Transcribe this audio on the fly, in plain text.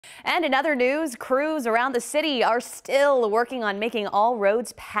And in other news, crews around the city are still working on making all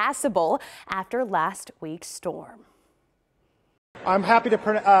roads passable after last week's storm. I'm happy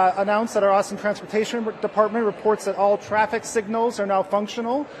to announce that our Austin Transportation Department reports that all traffic signals are now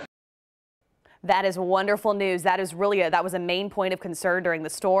functional. That is wonderful news. That was a main point of concern during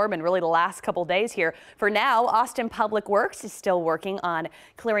the storm and really the last couple days here. For now, Austin Public Works is still working on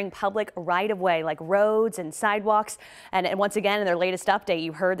clearing public right-of-way like roads and sidewalks. And once again, in their latest update,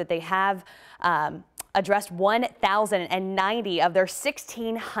 you heard that they have addressed 1,090 of their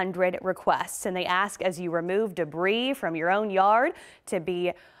 1,600 requests. And they ask, as you remove debris from your own yard, to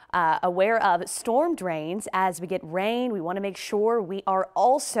be aware of storm drains. As we get rain, we want to make sure we are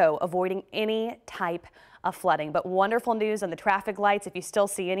also avoiding any type of flooding. But wonderful news on the traffic lights. If you still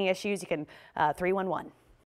see any issues, you can 311.